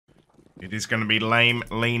It is going to be Lame,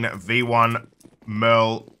 Lean, V1,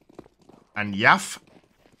 Merl, and Yaf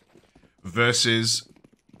versus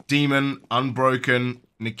Demon, Unbroken,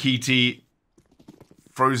 Nikiti,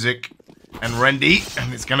 Frozik, and Rendy.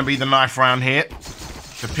 And it's going to be the knife round here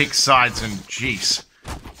to pick sides. And jeez,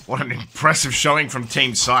 what an impressive showing from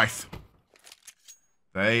Team Scythe.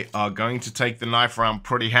 They are going to take the knife round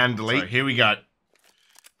pretty handily. So here we go.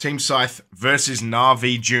 Team Scythe versus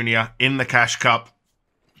NaVi Jr. in the Cash Cup.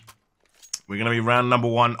 We're going to be round number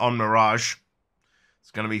 1 on Mirage.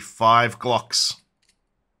 It's going to be 5 Glocks,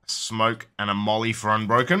 a smoke, and a molly for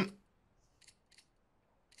Unbroken.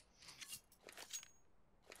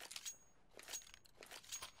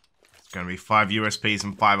 It's going to be 5 USPs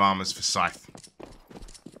and 5 armors for Scythe.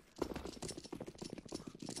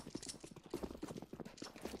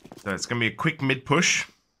 So it's going to be a quick mid push.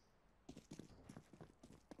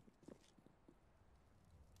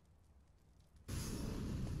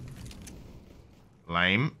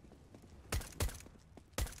 Lame.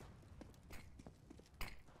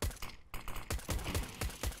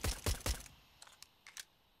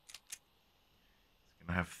 It's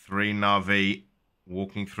gonna have 3 NaVi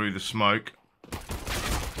walking through the smoke.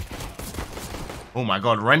 Oh my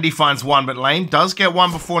god, Rendy finds 1, but Lame does get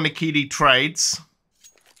 1 before Nikiti trades.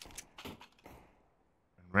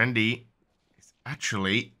 Rendy is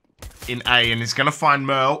actually in A and is gonna find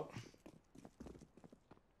Merl.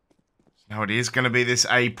 Now it is going to be this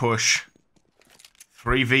A push.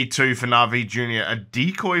 3v2 for NaVi Jr. A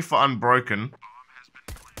decoy for Unbroken.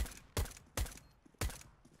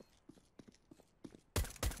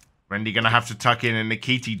 Rendy going to have to tuck in, and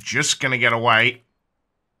Nikiti just going to get away.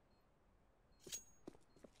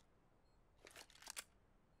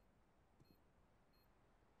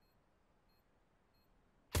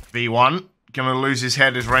 V1 going to lose his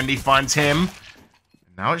head as Rendy finds him.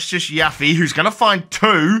 Now it's just Yaffe who's going to find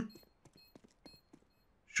 2.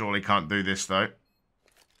 Surely can't do this, though.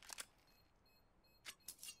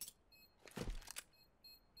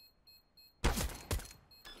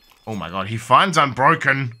 Oh my god, he finds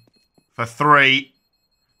Unbroken for 3.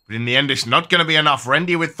 But in the end, it's not going to be enough.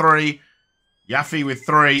 Rendy with 3. Yaffe with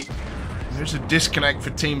 3. There's a disconnect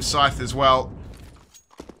for Team Scythe as well.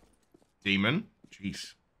 Demon.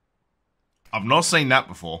 Jeez. I've not seen that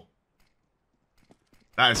before.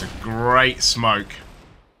 That is a great smoke.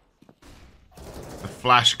 The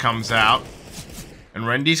flash comes out. And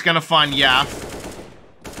Rendy's going to find Yaf.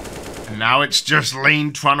 And now it's just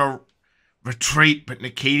Lean trying to retreat. But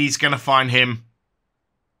Nikiti's going to find him.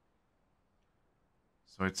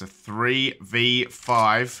 So it's a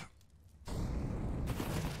 3v5.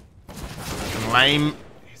 And Lame,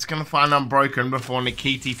 he's going to find Unbroken before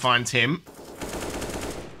Nikiti finds him.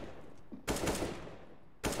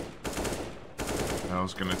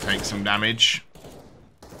 Merl's going to take some damage.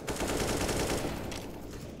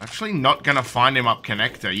 Actually not going to find him up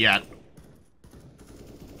connector yet.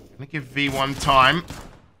 Going to give V1 time.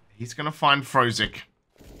 He's going to find Frozik.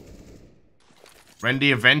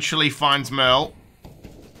 Rendy eventually finds Merl.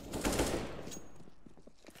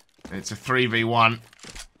 It's a 3v1.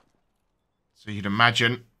 So you'd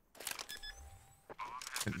imagine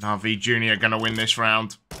that NaVi Jr. are going to win this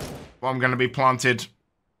round. Well, I'm going to be planted.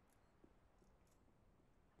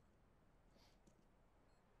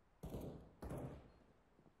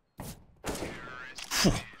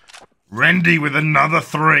 Rendy with another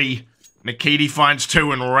 3. Nikiti finds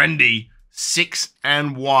 2 and Rendy 6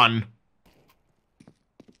 and 1.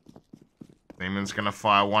 Demon's going to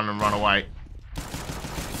fire 1 and run away.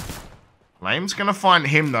 Lame's going to find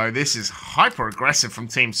him, though. This is hyper aggressive from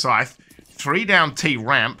Team Scythe. 3 down T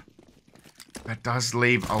ramp. That does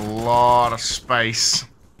leave a lot of space.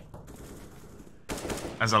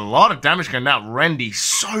 There's a lot of damage going out. Rendy,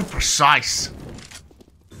 so precise.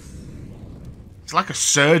 It's like a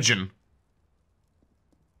surgeon.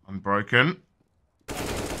 Unbroken.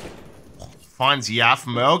 Finds Yaf.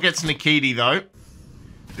 Merl gets Nikiti, though.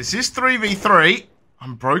 This is 3v3.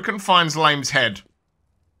 Unbroken finds Lame's head.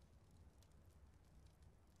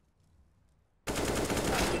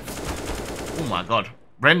 Oh my god.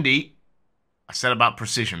 Rendy, I said about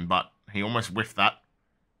precision, but he almost whiffed that.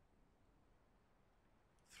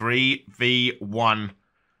 3v1.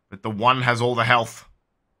 But the 1 has all the health.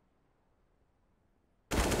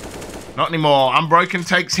 Not anymore. Unbroken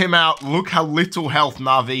takes him out. Look how little health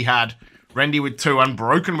NaVi had. Rendy with 2,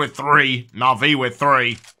 Unbroken with 3, NaVi with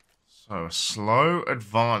 3. So a slow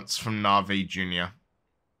advance from NaVi Jr.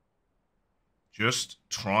 Just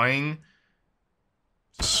trying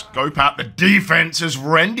to scope out the defense as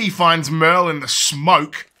Rendy finds Merl in the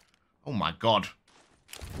smoke. Oh my god.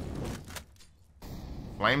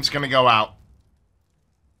 Flame's gonna go out.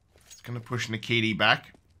 It's going to push Nikiti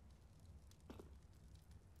back.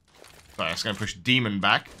 Sorry, it's going to push Demon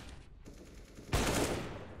back.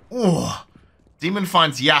 Oh, Demon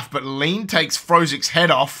finds Yaf, but Lean takes Frozik's head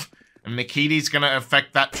off. And Nikiti's going to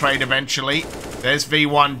affect that trade eventually. There's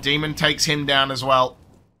V1. Demon takes him down as well.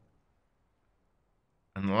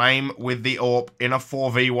 And Lame with the AWP in a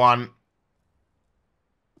 4v1.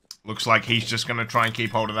 Looks like he's just going to try and keep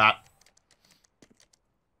hold of that.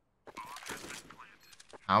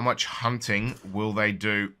 How much hunting will they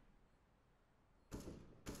do?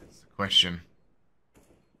 That's the question.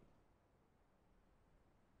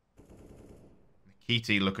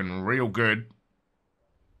 Nikiti looking real good.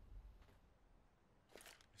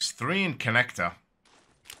 There's 3 in connector.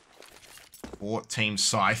 4 team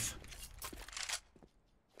Scythe.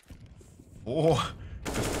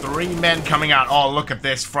 3 men coming out. Oh, look at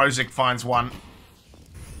this. Frozik finds one.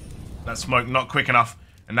 That smoke not quick enough.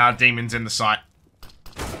 And now Demon's in the site.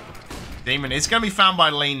 Demon is going to be found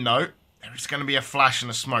by Lean, though. There's going to be a flash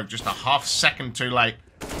and a smoke. Just a half second too late.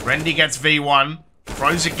 Rendy gets V1.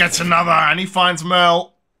 Frozik gets another. And he finds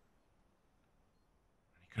Merle.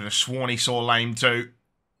 He could have sworn he saw Lame, too.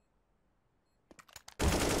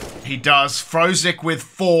 He does. Frozik with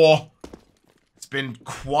 4. It's been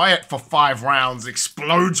quiet for 5 rounds.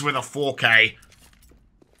 Explodes with a 4K.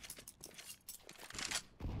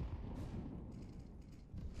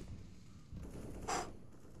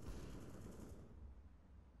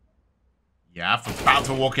 Yeah, about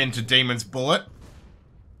to walk into Demon's bullet.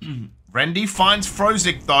 Rendy finds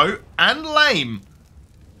Frozik, though, and Lame.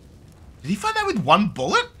 Did he find that with 1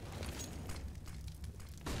 bullet?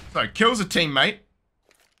 So, kills a teammate.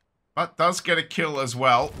 But does get a kill as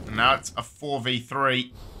well. And now it's a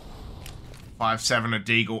 4v3. 5-7 a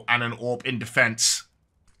Deagle and an AWP in defense.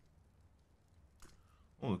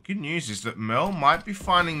 Oh, the good news is that Merle might be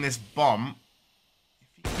finding this bomb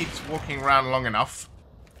if he keeps walking around long enough.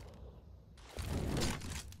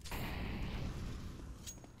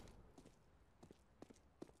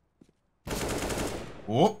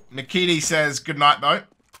 Oh, Nikiti says goodnight, though.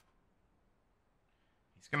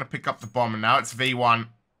 He's going to pick up the bomb, and now it's V1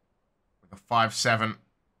 with a 5-7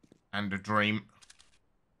 and a dream.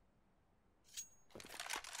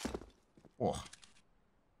 Oh.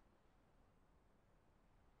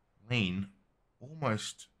 Lean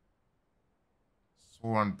almost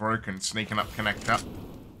saw Unbroken sneaking up connector.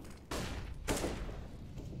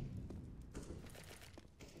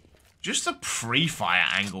 Just the pre-fire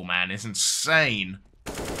angle, man, is insane.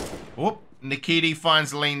 Oh, Nikiti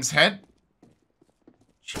finds Lean's head.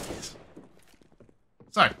 Jeez.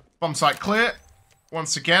 So, bomb site clear.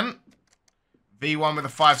 Once again. V1 with a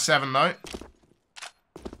 5-7, though.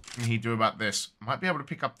 What can he do about this? Might be able to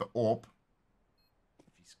pick up the AWP.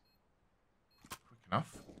 If he's quick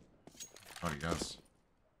enough. Oh, he does.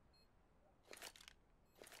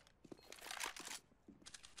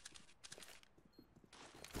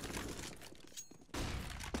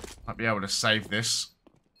 Might be able to save this.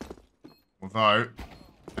 Although,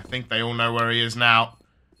 I think they all know where he is now.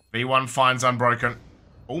 V1 finds Unbroken.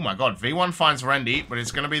 Oh my god, V1 finds Rendy, but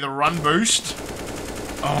it's going to be the run boost.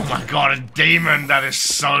 Oh my god, a Demon. That is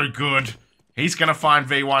so good. He's going to find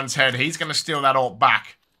V1's head. He's going to steal that AWP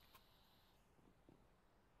back.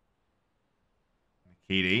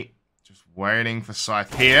 Nikiti just waiting for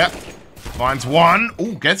Scythe here. Finds one.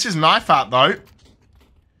 Oh, gets his knife out though.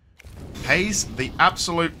 Pays the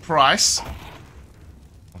absolute price.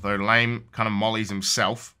 Although Lame kind of mollies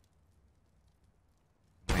himself.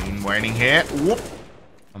 Lean waiting here. Whoop.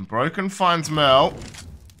 Unbroken finds Merle.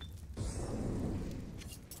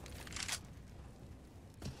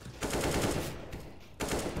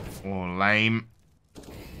 Oh, Lame.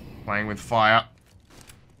 Playing with fire.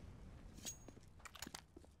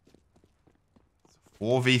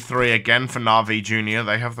 4v3 again for NaVi Jr.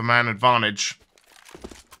 They have the man advantage.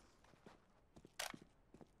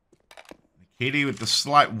 Nikiti with the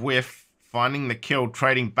slight whiff, finding the kill,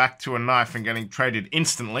 trading back to a knife and getting traded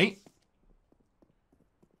instantly.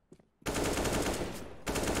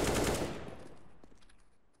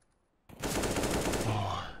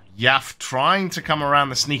 Oh, Yaf trying to come around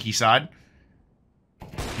the sneaky side.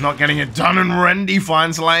 Not getting it done, and Rendy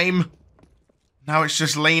finds Lame. Now it's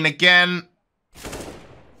just Lean again.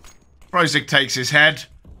 Frozik takes his head,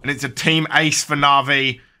 and it's a team ace for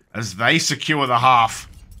NaVi as they secure the half.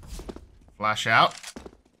 Flash out.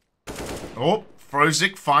 Oh,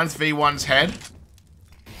 Frozik finds V1's head.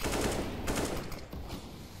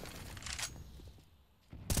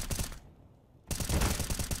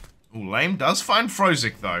 Oh, Lame does find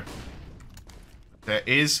Frozik, though. There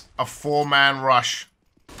is a 4-man rush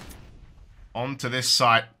onto this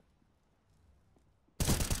site.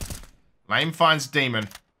 Lame finds Demon.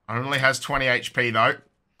 Only has 20 HP, though.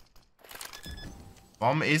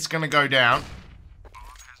 Bomb is going to go down.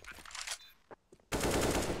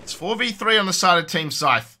 It's 4v3 on the side of Team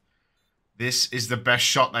Scythe. This is the best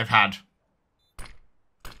shot they've had.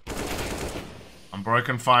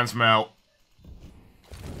 Unbroken finds Mel.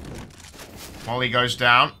 Molly goes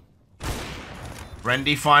down.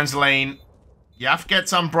 Rendy finds Lean. Yaf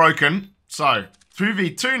gets Unbroken. So,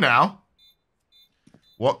 2v2 now.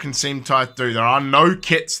 What can Team Scythe do? There are no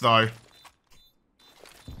kits, though.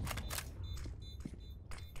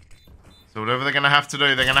 So whatever they're going to have to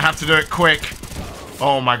do, they're going to have to do it quick.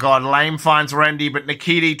 Oh my god, Lame finds Rendy, but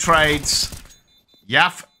Nikiti trades.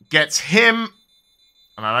 Yaf gets him.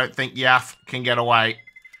 And I don't think Yaf can get away.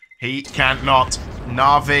 He cannot.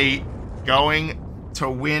 NaVi going to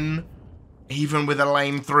win, even with a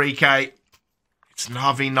lame 3k. It's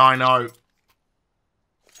NaVi 9-0.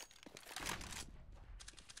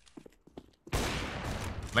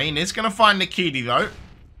 Lean is going to find Nikiti, though.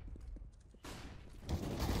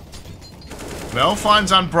 Mel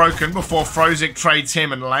finds Unbroken before Frozik trades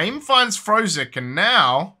him, and Lame finds Frozik, and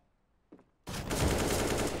now...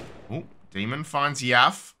 Oh, Demon finds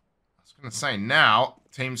Yaf. I was going to say, now,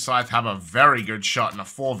 Team Scythe have a very good shot in a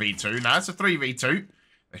 4v2. Now, it's a 3v2.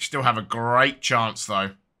 They still have a great chance,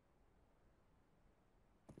 though.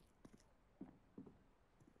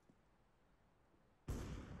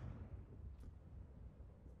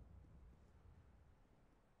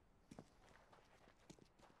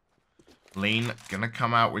 Lean gonna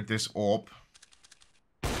come out with this AWP.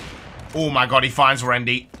 Oh my god, he finds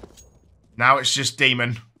Rendy. Now it's just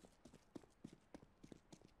Demon.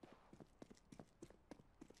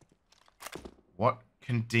 What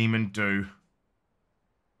can Demon do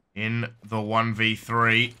in the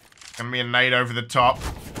 1v3? It's gonna be a nade over the top.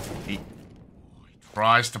 He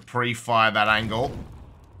tries to pre-fire that angle.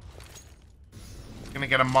 He's gonna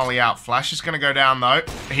get a molly out. Flash is gonna go down though.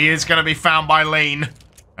 He is gonna be found by Lean.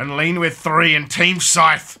 And Lean with 3 and Team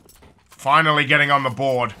Scythe finally getting on the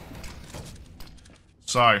board.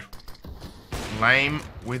 So, Lame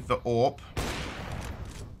with the AWP.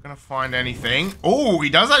 Not gonna find anything. Oh, he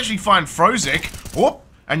does actually find Frozik. Oh,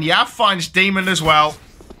 and Yaf finds Demon as well.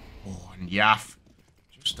 Oh, and Yaf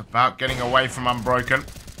just about getting away from Unbroken.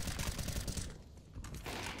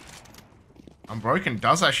 Unbroken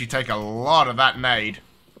does actually take a lot of that nade.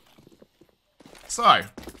 So,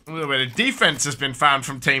 a little bit of defense has been found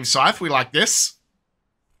from Team Scythe. We like this.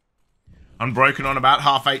 Unbroken on about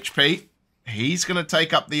half HP. He's going to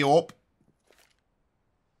take up the AWP.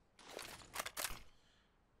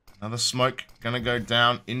 Another smoke going to go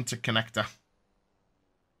down into connector.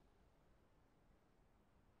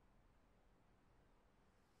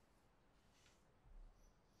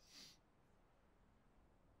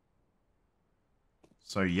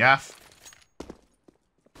 So Yaf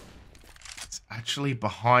actually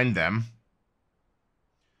behind them.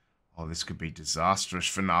 Oh, this could be disastrous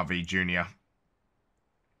for NaVi Jr.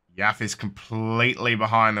 Yaf is completely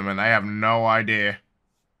behind them and they have no idea.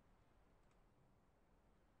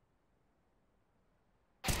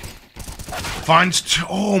 Finds two.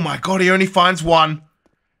 Oh my god, he only finds one.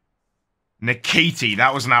 Nikiti,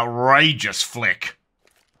 that was an outrageous flick.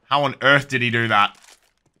 How on earth did he do that?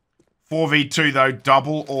 4v2 though,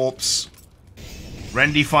 double AWPs.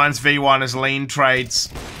 Rendy finds V1 as Lean trades.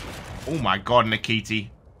 Oh my god, Nikiti.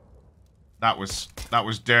 That was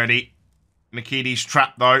dirty. Nikiti's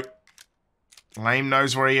trapped though. Lame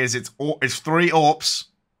knows where he is. It's 3 AWPs.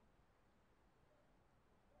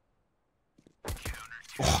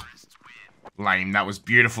 Oh, Lame, that was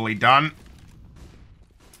beautifully done.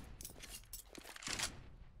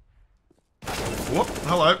 Whoop,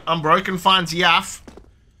 hello. Unbroken finds Yaf.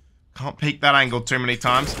 Can't peek that angle too many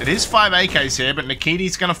times. It is 5 AKs here, but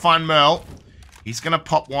Nikiti's going to find Merle. He's going to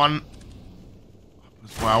pop one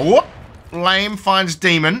as well. Whoop! Lame finds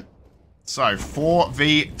Demon. So,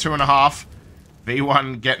 4v2.5.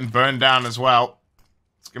 V1 getting burned down as well.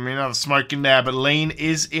 It's going to be another smoke in there, but Lean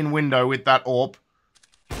is in window with that AWP.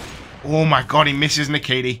 Oh my god, he misses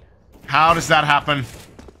Nikiti. How does that happen?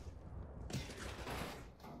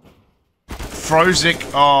 Frozik,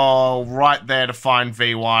 oh, right there to find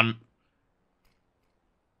V1.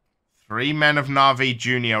 3 men of NaVi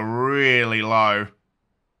Jr. really low. The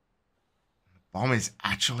bomb is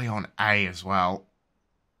actually on A as well.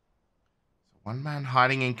 So 1 man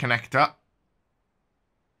hiding in connector.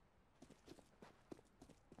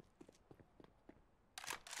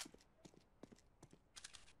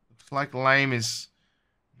 Looks like Lame is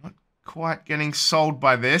not quite getting sold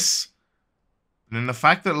by this. And then the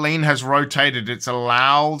fact that Lean has rotated, it's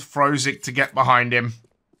allowed Frozik to get behind him.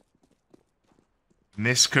 And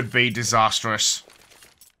this could be disastrous.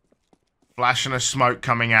 Flash and a smoke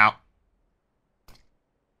coming out.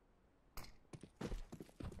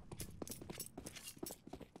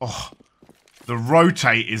 Oh, the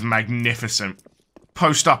rotate is magnificent.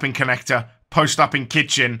 Post up in connector, post up in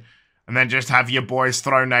kitchen, and then just have your boys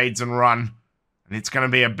throw nades and run. And it's going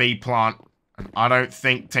to be a B plant. And I don't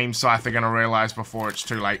think Team Scythe are going to realize before it's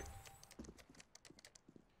too late.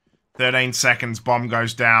 13 seconds, bomb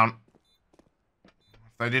goes down.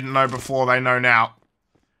 If they didn't know before, they know now.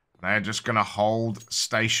 They're just going to hold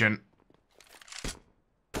station.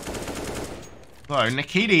 Though,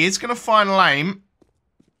 Nikiti is going to find lame.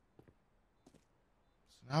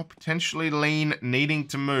 So now potentially Lean needing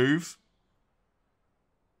to move.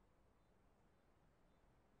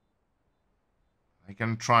 They're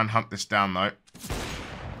going to try and hunt this down, though.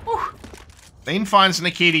 Whew. Lean finds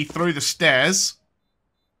Nikiti through the stairs.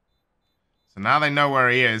 So now they know where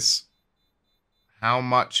he is. How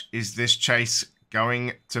much is this chase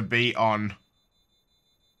going to be on?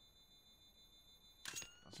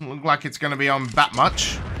 Doesn't look like it's going to be on that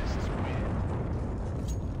much.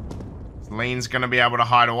 Lean's going to be able to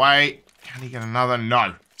hide away. Can he get another?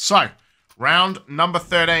 No. So, round number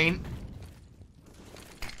 13.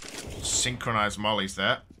 Synchronized mollies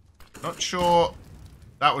there. Not sure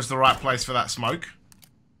that was the right place for that smoke.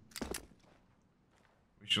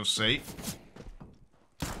 We shall see.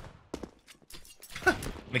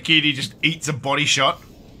 Nikiti just eats a body shot.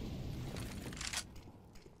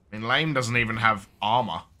 I mean, Lame doesn't even have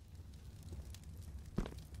armor.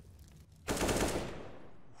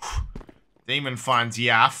 Demon finds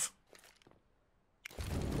Yaf.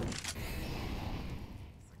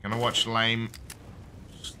 Gonna watch Lame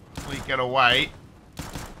slowly get away.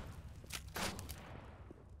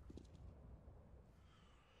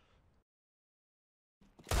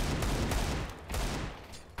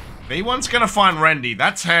 V1's gonna find Rendy.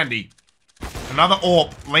 That's handy. Another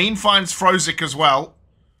AWP. Lean finds Frozik as well.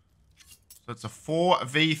 So it's a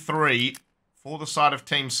 4v3 for the side of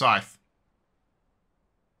Team Scythe.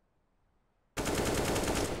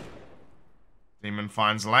 Demon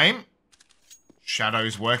finds Lame.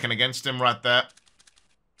 Shadow's working against him right there.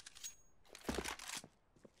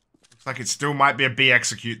 Looks like it still might be a B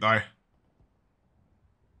execute though.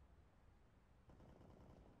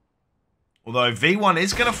 Although V1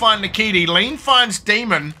 is going to find Nikiti. Lean finds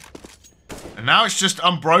Demon. And now it's just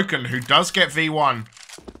Unbroken who does get V1.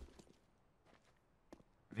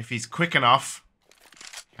 If he's quick enough,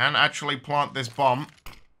 can actually plant this bomb.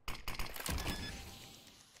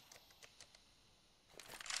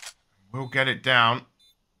 We'll get it down.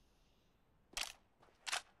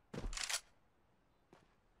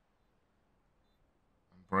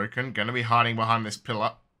 Unbroken, gonna be hiding behind this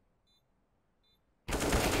pillar.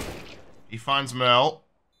 He finds Merle.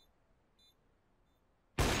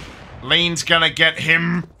 Lean's gonna get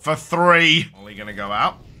him for 3. Only gonna go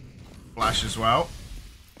out. Flash as well.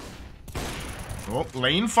 Oh,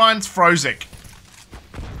 Lean finds Frozik.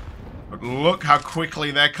 But look how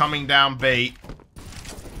quickly they're coming down B.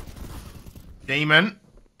 Demon,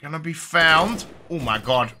 gonna be found. Oh my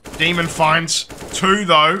god. Demon finds 2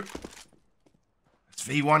 though.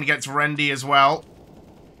 V1 gets Rendy as well.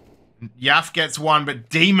 Yaf gets 1, but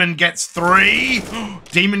Demon gets 3.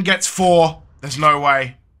 Demon gets 4. There's no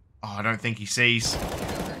way. Oh, I don't think he sees.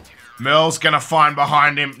 Merle's gonna find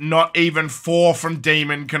behind him. Not even 4 from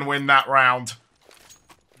Demon can win that round.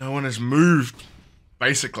 No one has moved,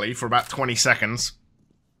 basically, for about 20 seconds.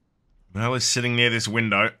 Merle is sitting near this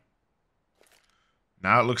window.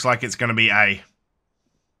 Now it looks like it's gonna be A.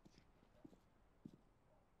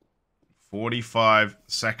 45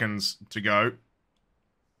 seconds to go.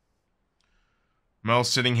 Merle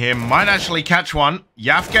sitting here, might actually catch one.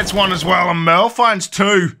 Yaf gets 1 as well, and Merle finds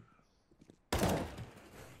 2.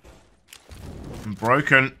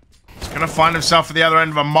 Broken. He's gonna find himself at the other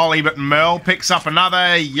end of a molly, but Merle picks up another.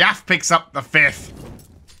 Yaf picks up the 5th.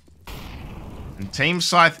 And Team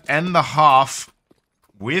Scythe end the half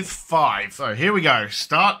with 5. So here we go.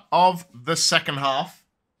 Start of the second half.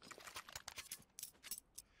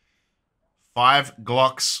 5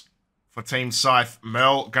 Glocks for Team Scythe.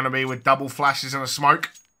 Merle gonna be with double flashes and a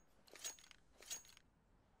smoke.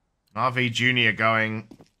 NaVi Jr. going...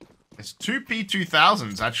 There's 2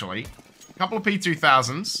 P2000s, actually. A couple of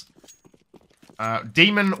P2000s.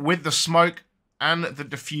 Demon with the smoke and the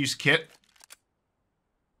diffuse kit.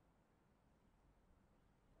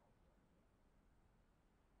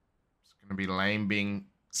 It's gonna be Lame being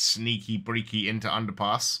sneaky breaky into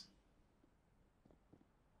underpass.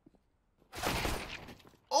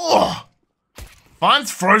 Oh!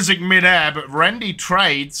 Finds Frozik midair, but Rendy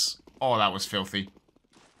trades. Oh, that was filthy.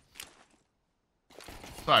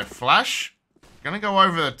 So, Flash. Gonna go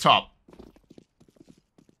over the top.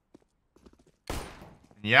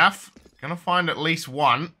 Yaf. Gonna find at least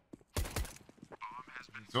one.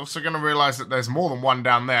 He's also gonna realize that there's more than one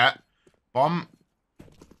down there. Bomb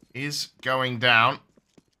is going down.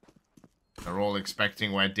 They're all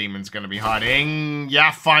expecting where Demon's gonna be hiding.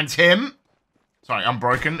 Yaf finds him. Sorry,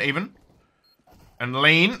 Unbroken, even. And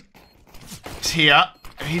Lean is here.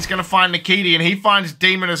 And he's gonna find Nikiti, and he finds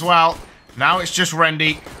Demon as well. Now it's just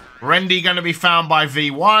Rendy. Rendy gonna be found by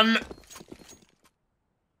V1.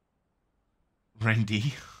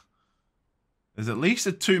 Rendy. There's at least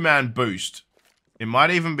a 2-man boost. It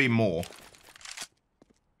might even be more.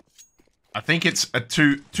 I think it's a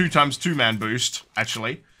 2 times 2-man boost,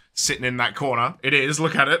 actually. Sitting in that corner. It is,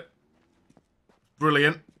 look at it.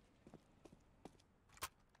 Brilliant.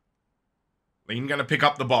 Lean gonna pick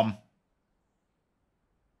up the bomb.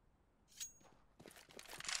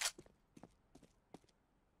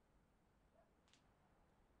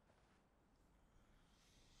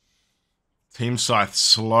 Team Scythe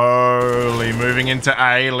slowly moving into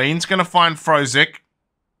A. Lean's gonna find Frozik.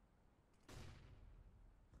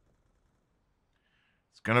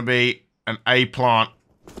 It's gonna be an A plant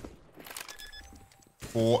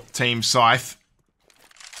for Team Scythe.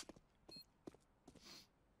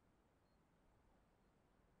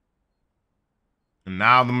 And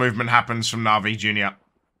now the movement happens from NaVi Jr.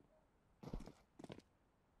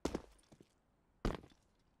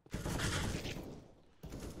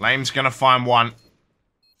 Lame's gonna find one.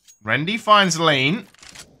 Rendy finds Lean.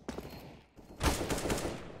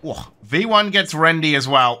 Whoa. V1 gets Rendy as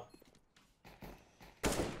well.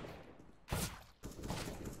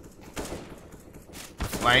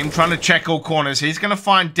 Lame trying to check all corners. He's gonna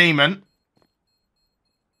find Demon.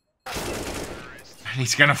 And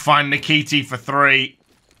he's gonna find Nikiti for 3.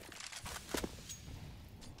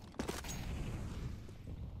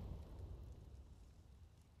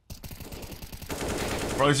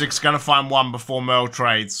 Frozik's gonna find one before Merle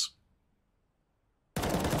trades.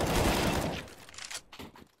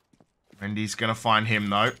 Rendy's gonna find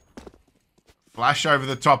him though. Flash over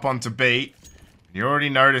the top onto B. You already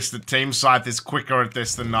noticed that Team Scythe is quicker at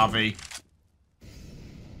this than NaVi.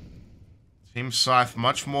 Team Scythe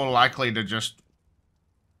much more likely to just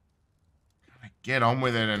kind of get on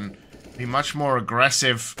with it and be much more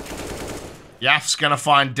aggressive. Yaf's gonna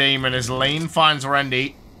find Demon as Lean finds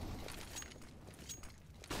Rendy.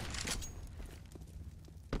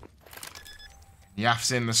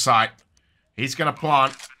 Yaf's in the site. He's gonna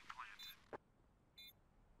plant.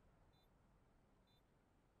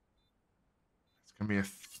 It's gonna be a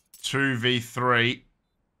 2v3.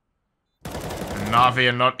 And NaVi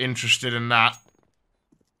are not interested in that.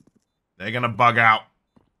 They're gonna bug out.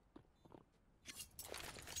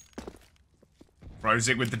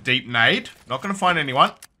 Frozik with the deep nade. Not gonna find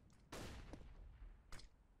anyone.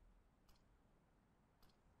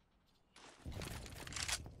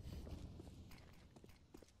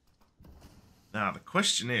 Now, the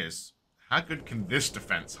question is, how good can this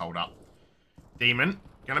defense hold up? Demon,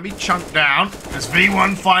 gonna be chunked down as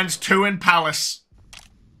V1 finds 2 in Palace.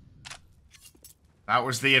 That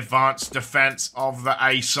was the advanced defense of the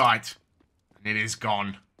A site. And it is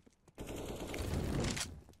gone.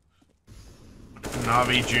 What does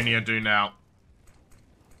NaVi Jr. do now?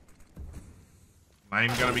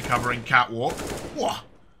 Lame gonna be covering Catwalk. Whoa!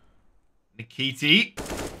 Nikiti.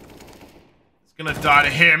 It's gonna die to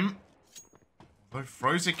him. Though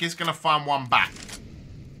Frozik is going to find one back.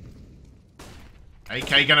 AK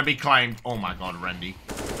going to be claimed. Oh my god, Rendy.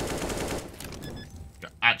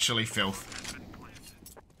 You're actually filth.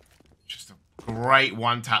 Just a great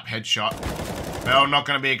one-tap headshot. Bell not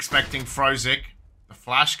going to be expecting Frozik. The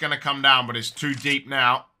flash going to come down, but it's too deep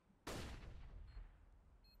now.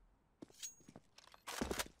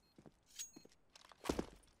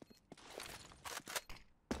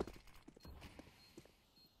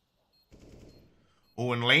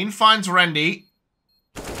 Oh, and Lean finds Rendy.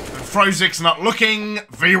 And Frozik's not looking.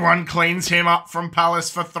 V1 cleans him up from Palace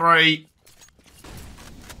for 3.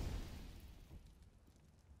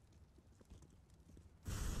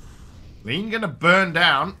 Lean gonna burn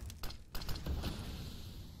down.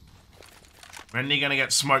 Rendy gonna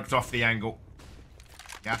get smoked off the angle.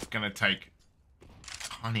 Gaff gonna take a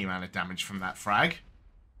tiny amount of damage from that frag.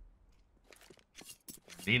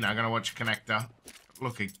 Rendy now gonna watch connector.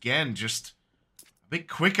 Look again, just a bit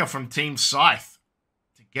quicker from Team Scythe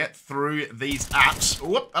to get through these apps.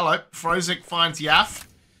 Whoop, hello. Frozik finds Yaf.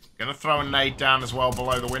 Gonna throw a nade down as well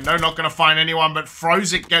below the window. Not gonna find anyone, but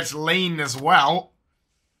Frozik gets Lean as well.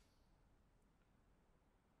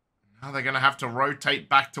 Now they're gonna have to rotate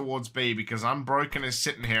back towards B because Unbroken is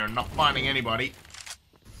sitting here and not finding anybody.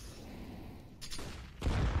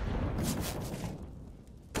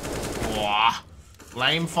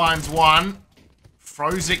 Lame finds one.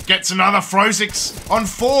 Frozik gets another. Frozik's on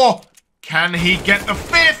 4. Can he get the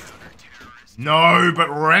 5th? No, but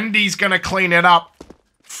Rendi's gonna clean it up.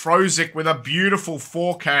 Frozik with a beautiful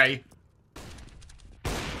 4K.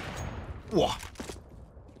 Whoa.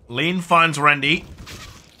 Lean finds Rendi.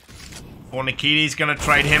 For Nikiti's gonna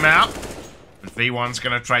trade him out. But V1's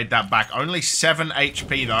gonna trade that back. Only 7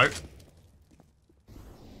 HP though.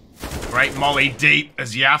 Great molly deep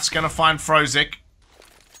as Yaf's gonna find Frozik.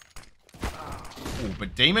 Ooh,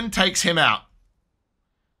 but Demon takes him out.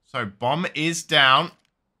 So bomb is down.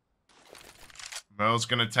 Merle's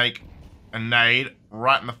gonna take a nade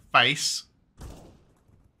right in the face.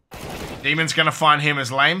 Demon's gonna find him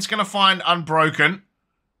as Lame's gonna find Unbroken.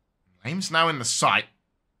 Lame's now in the sight.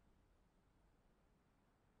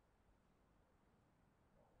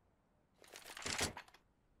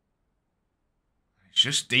 It's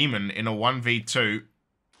just Demon in a 1v2.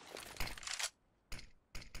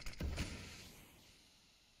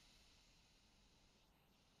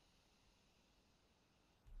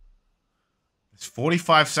 There's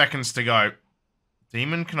 45 seconds to go.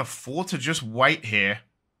 Demon can afford to just wait here.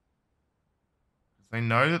 They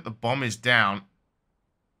know that the bomb is down.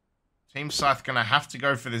 Team Scythe gonna have to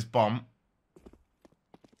go for this bomb.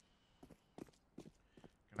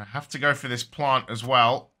 Gonna have to go for this plant as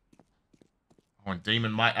well. Oh, and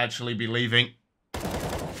Demon might actually be leaving.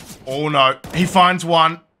 Oh no, he finds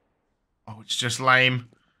one. Oh, it's just lame.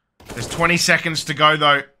 There's 20 seconds to go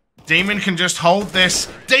though. Demon can just hold this.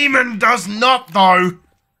 Demon does not though.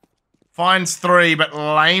 Finds 3, but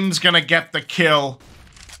Lame's gonna get the kill.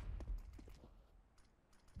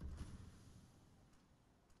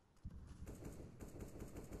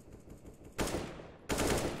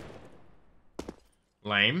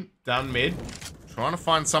 Lame, down mid. Trying to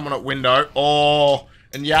find someone at window. Oh,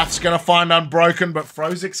 and Yaf's gonna find Unbroken, but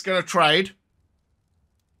Frozik's gonna trade.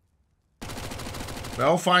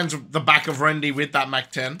 Bell finds the back of Rendi with that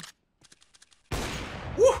Mac 10.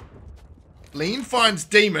 Woo! Lean finds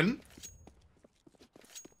Demon.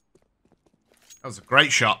 That was a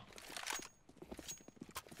great shot.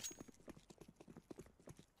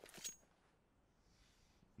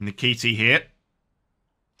 Nikiti here.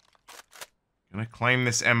 Gonna claim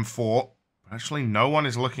this M4. But actually, no one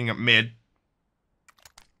is looking at mid.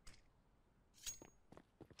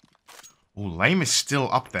 Oh, Lame is still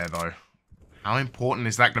up there, though. How important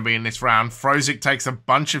is that going to be in this round? Frozik takes a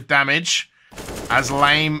bunch of damage. As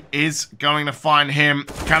Lame is going to find him.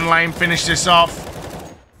 Can Lame finish this off?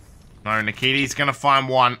 No, Nikiti's going to find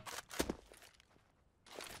one.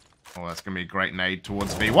 Oh, that's going to be a great nade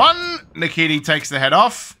towards V1. Nikiti takes the head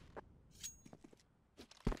off.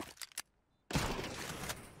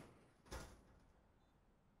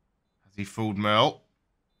 Has he fooled Merle?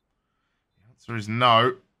 The answer is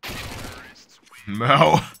no.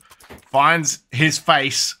 Merle finds his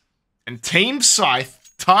face. And Team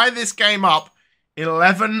Scythe tie this game up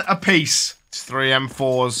 11 apiece. It's 3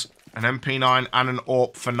 M4s, an MP9 and an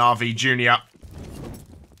AWP for NaVi Jr.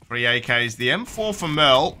 3 AKs. The M4 for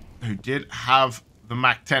Merle, who did have the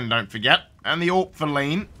Mac 10, don't forget. And the AWP for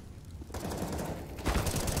Lean.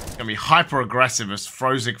 It's going to be hyper aggressive as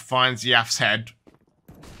Frozik finds Yaf's head.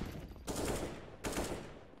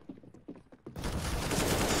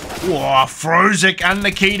 Whoa, Frozik and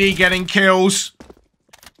Nikiti getting kills.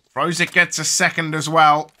 Frozik gets a second as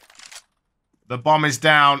well. The bomb is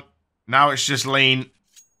down. Now it's just Lean.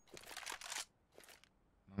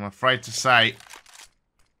 I'm afraid to say,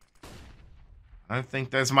 I don't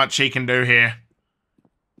think there's much he can do here.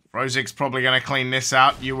 Frozik's probably going to clean this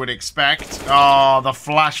out, you would expect. Oh, the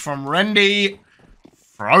flash from Rendi.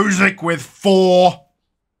 Frozik with 4.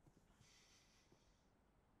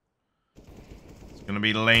 It's going to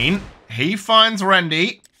be Lean. He finds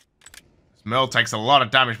Rendi. Merle takes a lot of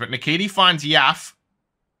damage, but Nikiti finds Yaf.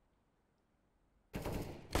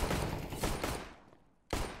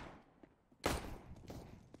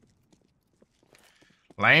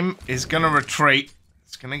 Lame is going to retreat.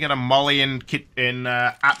 He's going to get a molly in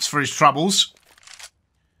apps for his troubles.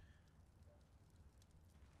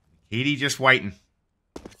 Nikiti just waiting.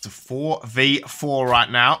 It's a 4v4 right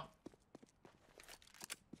now.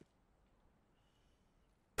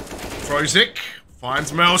 Frozik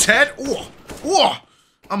finds Merle's head. Oh, oh.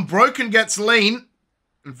 Unbroken gets Lean.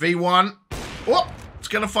 And V1. Oh, it's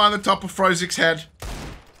going to find the top of Frozik's head.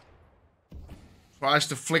 Tries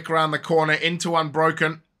to flick around the corner into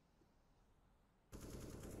Unbroken.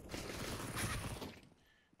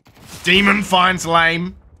 Demon finds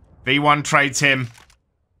Lame. V1 trades him.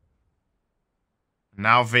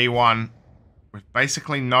 Now V1 with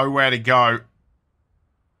basically nowhere to go.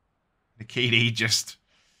 Nikiti just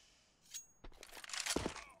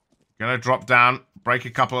Gonna drop down, break a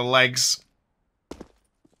couple of legs.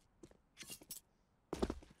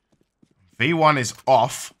 V1 is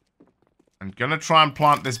off. I'm gonna try and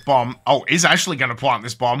plant this bomb. Oh, is actually gonna plant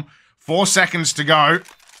this bomb. 4 seconds to go.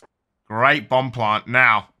 Great bomb plant.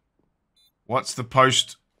 Now, what's the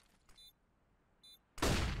post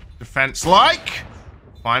defense like?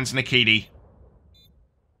 Finds Nikiti.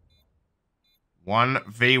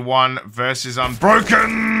 1v1 versus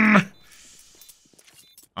Unbroken.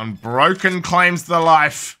 Unbroken claims the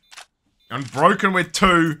life. Unbroken with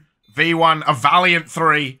 2. V1, a valiant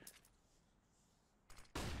 3.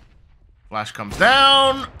 Flash comes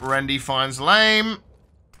down. Randy finds lame.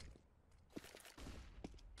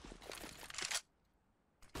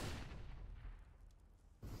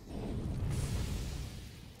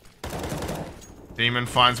 Demon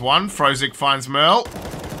finds 1. Frozik finds Merle.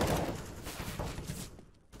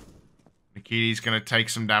 Nikiti's going to take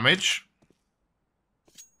some damage.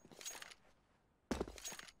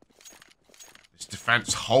 This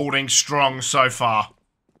defense holding strong so far.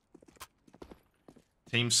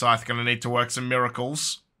 Team Scythe going to need to work some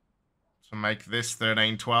miracles to make this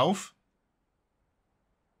 13-12.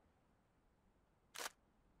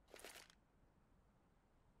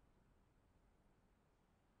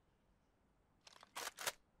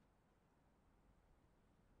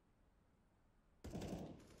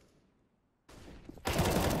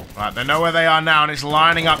 Right, they know where they are now, and it's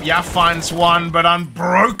lining up. Yaf finds 1, but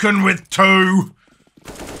Unbroken with 2.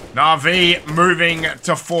 NaVi moving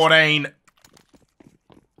to 14.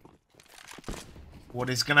 What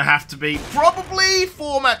is going to have to be probably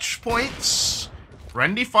 4 match points.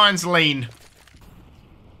 Randy finds lean.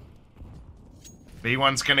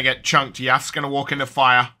 V1's going to get chunked. Yaf's going to walk into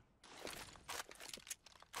fire.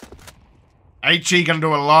 HE going to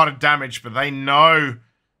do a lot of damage, but they know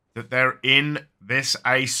that they're in this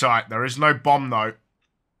A site. There is no bomb, though.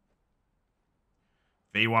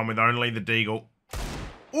 V1 with only the deagle.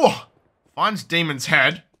 Oh! Finds Demon's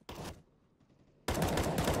head.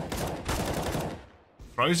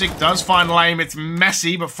 Frozik does find lame. It's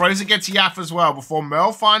messy, but Frozik gets Yaf as well before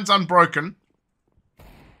Merle finds Unbroken.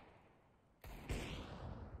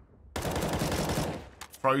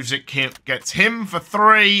 Frozik gets him for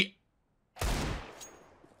 3.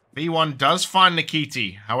 V1 does find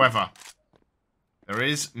Nikiti. However, there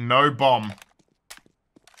is no bomb.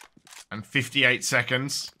 And 58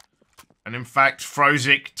 seconds. And in fact,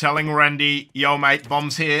 Frozik telling Randy, yo mate,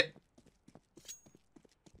 bomb's here.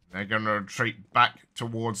 They're going to retreat back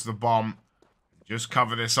towards the bomb. Just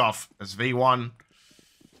cover this off as V1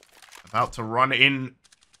 about to run in,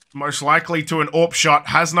 most likely to an AWP shot.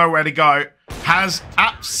 Has nowhere to go. Has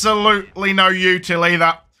absolutely no util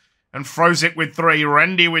either. And Frozik with 3.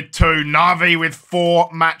 Randy with 2. NaVi with 4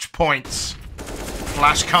 match points.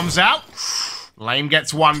 Flash comes out. Lame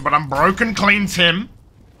gets 1, but Unbroken cleans him.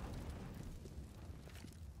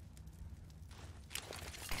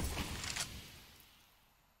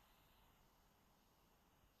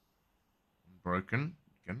 Broken.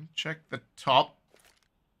 Gonna check the top.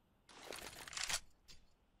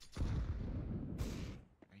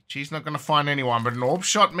 HE's not gonna find anyone, but an AWP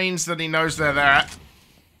shot means that he knows they're there.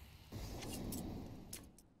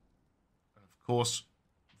 Of course,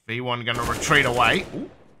 V1 gonna retreat away. Ooh,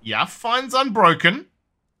 yeah, finds Unbroken.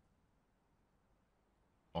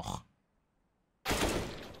 Oh.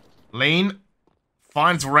 Lean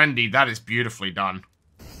finds Randy. That is beautifully done.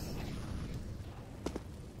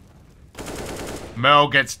 Merle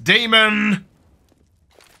gets Demon.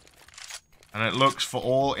 And it looks, for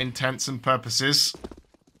all intents and purposes,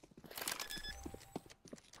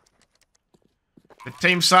 the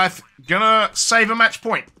Team Scythe gonna save a match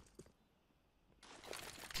point.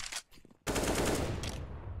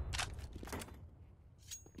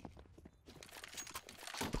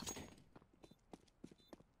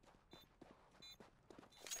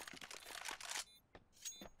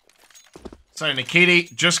 So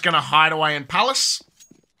Nikiti just going to hide away in Palace.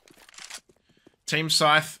 Team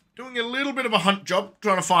Scythe doing a little bit of a hunt job,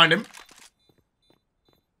 trying to find him.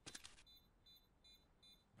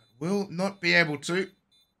 Will not be able to.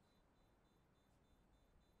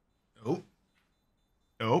 Oh.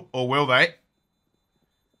 Oh, or will they?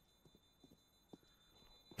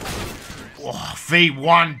 Oh,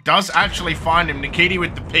 V1 does actually find him. Nikiti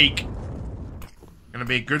with the peek. Going to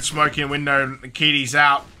be a good smoking window. Nikiti's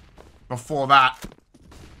out. Before that.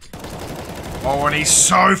 Oh, and he's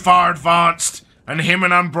so far advanced. And him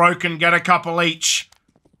and Unbroken get a couple each.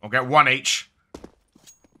 Or get 1 each.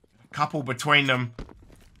 A couple between them.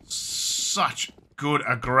 Such good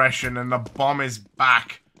aggression. And the bomb is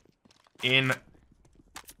back in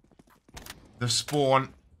the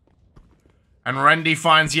spawn. And Rendy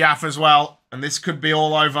finds Yaf as well. And this could be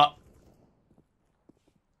all over.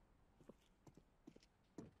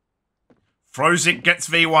 Frozik gets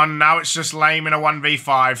V1. Now it's just Lame in a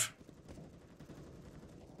 1v5.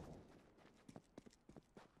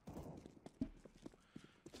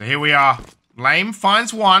 So here we are. Lame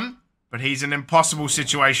finds one, but he's in an impossible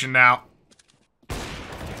situation now.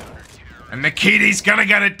 And Nikiti's gonna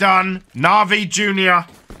get it done. NaVi Jr.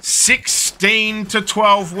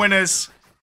 16-12 winners.